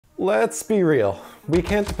Let's be real, we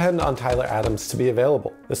can't depend on Tyler Adams to be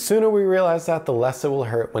available. The sooner we realize that, the less it will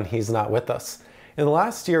hurt when he's not with us. In the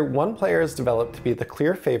last year, one player has developed to be the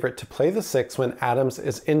clear favorite to play the 6 when Adams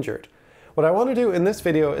is injured. What I want to do in this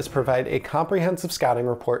video is provide a comprehensive scouting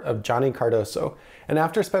report of Johnny Cardoso, and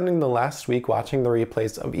after spending the last week watching the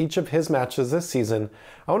replays of each of his matches this season,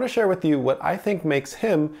 I want to share with you what I think makes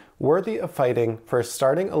him worthy of fighting for a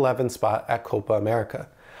starting 11 spot at Copa America.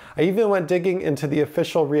 I even went digging into the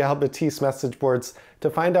official Real Betis message boards to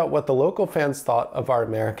find out what the local fans thought of our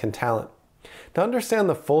American talent. To understand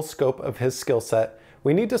the full scope of his skill set,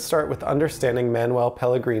 we need to start with understanding Manuel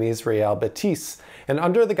Pellegrini's Real Betis, and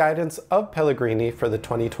under the guidance of Pellegrini for the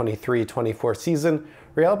 2023-24 season,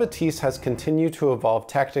 Real Betis has continued to evolve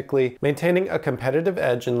tactically, maintaining a competitive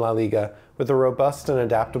edge in La Liga with a robust and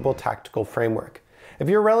adaptable tactical framework. If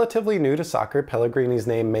you're relatively new to soccer, Pellegrini's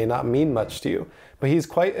name may not mean much to you, but he's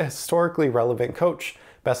quite a historically relevant coach,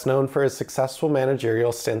 best known for his successful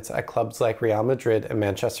managerial stints at clubs like Real Madrid and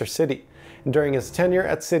Manchester City. And during his tenure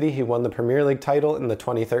at City, he won the Premier League title in the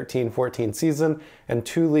 2013-14 season and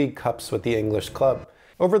 2 League Cups with the English club.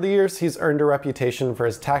 Over the years, he's earned a reputation for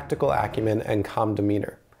his tactical acumen and calm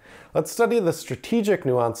demeanor. Let's study the strategic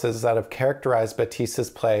nuances that have characterized Betis's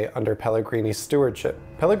play under Pellegrini's stewardship.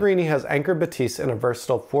 Pellegrini has anchored Betis in a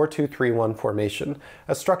versatile 4-2-3-1 formation,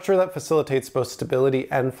 a structure that facilitates both stability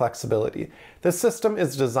and flexibility. This system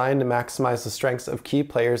is designed to maximize the strengths of key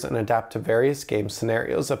players and adapt to various game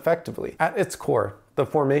scenarios effectively. At its core, the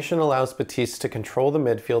formation allows Betis to control the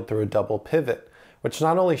midfield through a double pivot, which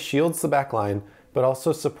not only shields the back line, but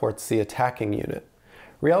also supports the attacking unit.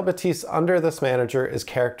 Real Betis under this manager is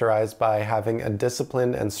characterized by having a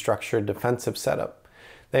disciplined and structured defensive setup.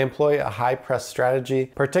 They employ a high press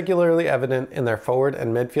strategy, particularly evident in their forward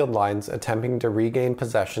and midfield lines attempting to regain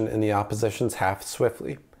possession in the opposition's half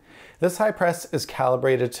swiftly. This high press is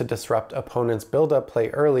calibrated to disrupt opponents' build-up play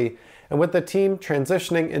early, and with the team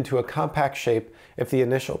transitioning into a compact shape if the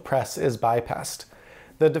initial press is bypassed.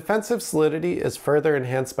 The defensive solidity is further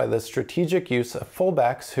enhanced by the strategic use of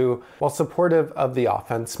fullbacks who, while supportive of the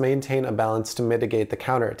offense, maintain a balance to mitigate the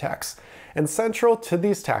counterattacks. And central to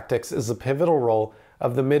these tactics is the pivotal role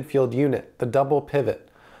of the midfield unit, the double pivot.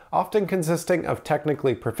 Often consisting of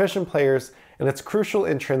technically proficient players, and it's crucial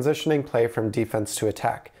in transitioning play from defense to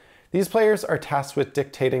attack. These players are tasked with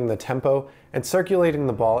dictating the tempo and circulating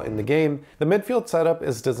the ball in the game. The midfield setup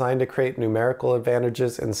is designed to create numerical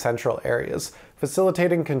advantages in central areas,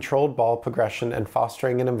 facilitating controlled ball progression and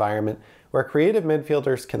fostering an environment where creative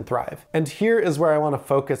midfielders can thrive. And here is where I want to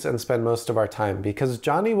focus and spend most of our time, because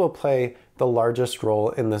Johnny will play the largest role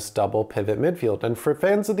in this double pivot midfield. And for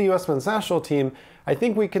fans of the US men's national team, I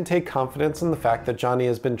think we can take confidence in the fact that Johnny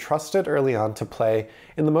has been trusted early on to play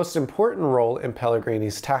in the most important role in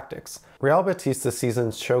Pellegrini's tactics. Real Betis this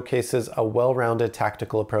season showcases a well-rounded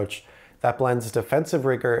tactical approach that blends defensive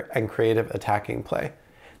rigor and creative attacking play.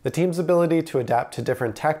 The team's ability to adapt to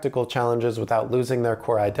different tactical challenges without losing their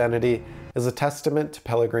core identity is a testament to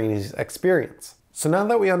Pellegrini's experience. So now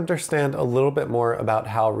that we understand a little bit more about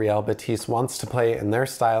how Real Betis wants to play in their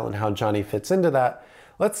style and how Johnny fits into that,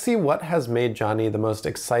 let's see what has made Johnny the most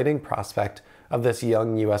exciting prospect of this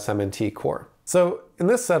young USMNT core. So in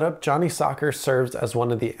this setup, Johnny Soccer serves as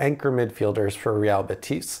one of the anchor midfielders for Real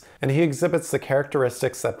Betis, and he exhibits the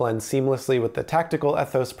characteristics that blend seamlessly with the tactical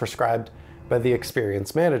ethos prescribed by the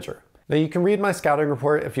experienced manager. Now you can read my scouting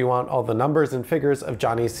report if you want all the numbers and figures of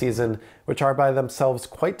Johnny's season, which are by themselves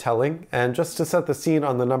quite telling, and just to set the scene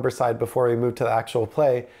on the number side before we move to the actual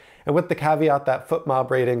play, and with the caveat that FootMob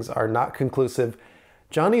ratings are not conclusive,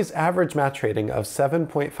 Johnny's average match rating of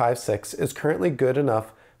 7.56 is currently good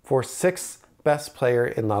enough for 6th best player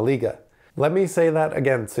in La Liga. Let me say that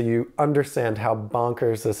again so you understand how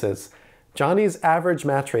bonkers this is. Johnny's average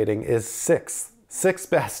match rating is 6th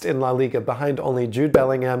best in La Liga, behind only Jude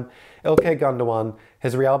Bellingham, Ilkay Gundogan,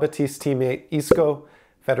 his Real Betis teammate Isco,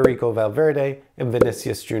 Federico Valverde, and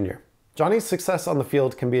Vinicius Jr. Johnny's success on the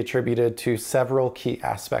field can be attributed to several key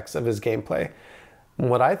aspects of his gameplay.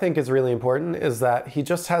 What I think is really important is that he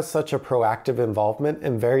just has such a proactive involvement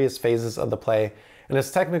in various phases of the play, and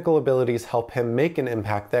his technical abilities help him make an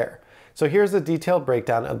impact there. So here's a detailed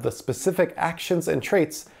breakdown of the specific actions and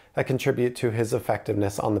traits that contribute to his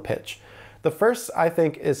effectiveness on the pitch. The first, I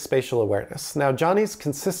think, is spatial awareness. Now, Johnny's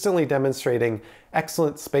consistently demonstrating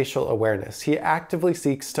excellent spatial awareness. He actively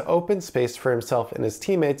seeks to open space for himself and his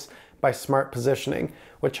teammates by smart positioning,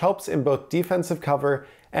 which helps in both defensive cover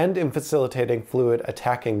and in facilitating fluid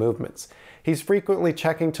attacking movements. He's frequently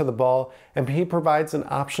checking to the ball, and he provides an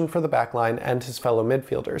option for the backline and his fellow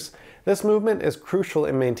midfielders. This movement is crucial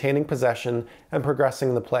in maintaining possession and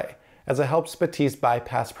progressing the play. as it helps Batiste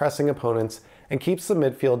bypass pressing opponents and keeps the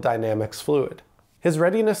midfield dynamics fluid. His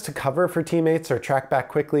readiness to cover for teammates or track back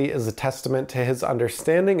quickly is a testament to his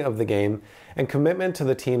understanding of the game and commitment to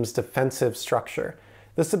the team's defensive structure.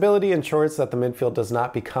 This ability ensures that the midfield does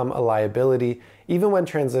not become a liability, even when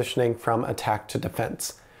transitioning from attack to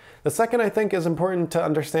defense. The second I think is important to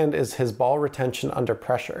understand is his ball retention under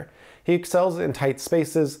pressure. He excels in tight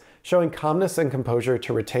spaces, showing calmness and composure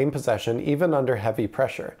to retain possession even under heavy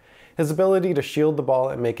pressure. His ability to shield the ball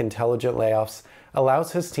and make intelligent layoffs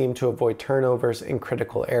allows his team to avoid turnovers in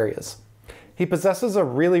critical areas. He possesses a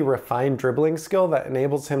really refined dribbling skill that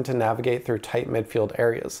enables him to navigate through tight midfield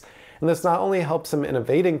areas, and this not only helps him in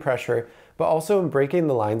evading pressure, but also in breaking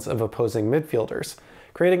the lines of opposing midfielders,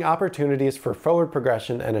 creating opportunities for forward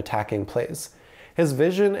progression and attacking plays. His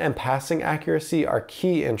vision and passing accuracy are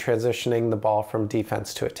key in transitioning the ball from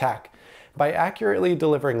defense to attack. By accurately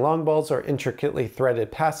delivering long balls or intricately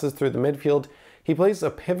threaded passes through the midfield, he plays a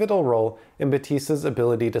pivotal role in Batiste's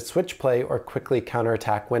ability to switch play or quickly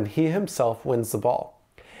counterattack when he himself wins the ball.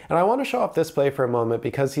 And I want to show off this play for a moment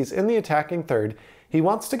because he's in the attacking third. He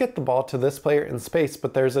wants to get the ball to this player in space,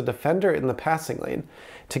 but there's a defender in the passing lane.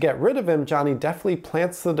 To get rid of him, Johnny deftly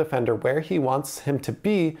plants the defender where he wants him to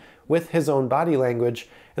be with his own body language,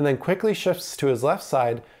 and then quickly shifts to his left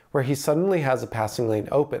side where he suddenly has a passing lane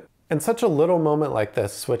open. And such a little moment like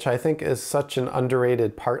this, which I think is such an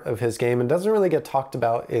underrated part of his game and doesn't really get talked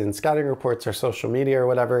about in scouting reports or social media or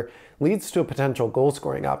whatever, leads to a potential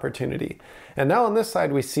goal-scoring opportunity. And now on this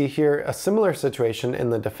side, we see here a similar situation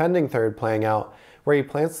in the defending third playing out, where he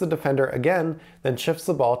plants the defender again, then shifts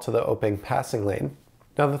the ball to the open passing lane.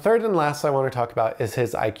 Now the third and last I want to talk about is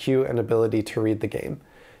his IQ and ability to read the game.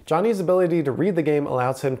 Johnny's ability to read the game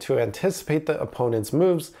allows him to anticipate the opponent's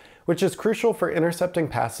moves, which is crucial for intercepting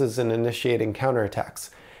passes and initiating counterattacks.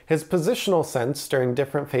 His positional sense during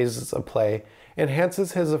different phases of play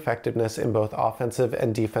enhances his effectiveness in both offensive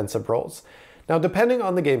and defensive roles. Now, depending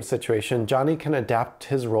on the game situation, Johnny can adapt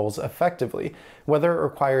his roles effectively, whether it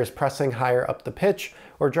requires pressing higher up the pitch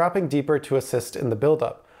or dropping deeper to assist in the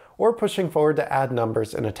build-up, or pushing forward to add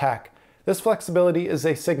numbers in attack. This flexibility is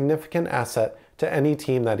a significant asset to any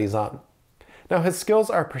team that he's on. Now, his skills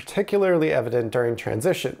are particularly evident during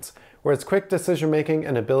transitions, where his quick decision-making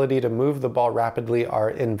and ability to move the ball rapidly are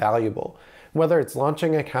invaluable. Whether it's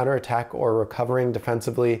launching a counterattack or recovering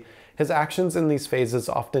defensively, his actions in these phases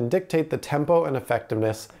often dictate the tempo and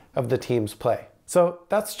effectiveness of the team's play. So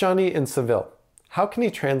that's Johnny in Seville. How can he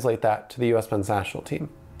translate that to the US men's national team?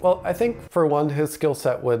 Well, I think for one, his skill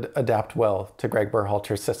set would adapt well to Greg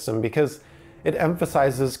Berhalter's system because it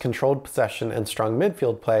emphasizes controlled possession and strong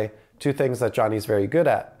midfield play, two things that Johnny's very good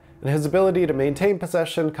at. And his ability to maintain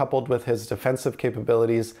possession coupled with his defensive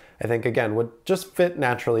capabilities, I think again, would just fit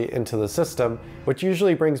naturally into the system, which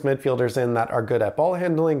usually brings midfielders in that are good at ball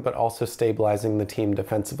handling, but also stabilizing the team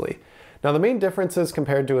defensively. Now the main differences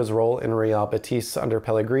compared to his role in Real Betis under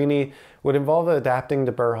Pellegrini would involve adapting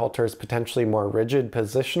to Berhalter's potentially more rigid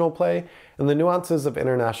positional play and the nuances of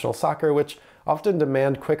international soccer, which often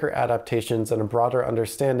demand quicker adaptations and a broader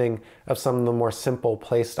understanding of some of the more simple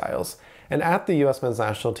play styles. And at the US men's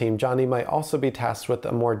national team, Johnny might also be tasked with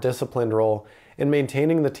a more disciplined role in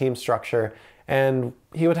maintaining the team structure, and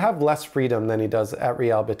he would have less freedom than he does at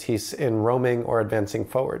Real Betis in roaming or advancing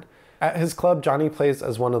forward. At his club, Johnny plays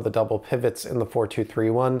as one of the double pivots in the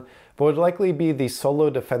 4-2-3-1, but would likely be the solo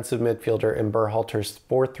defensive midfielder in Berhalter's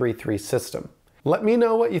 4-3-3 system. Let me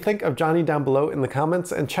know what you think of Johnny down below in the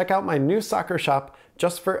comments, and check out my new soccer shop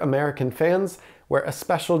just for American fans, where a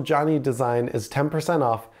special Johnny design is 10%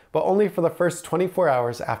 off, but only for the first 24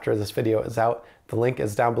 hours after this video is out. The link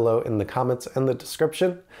is down below in the comments and the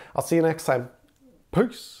description. I'll see you next time.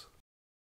 Peace!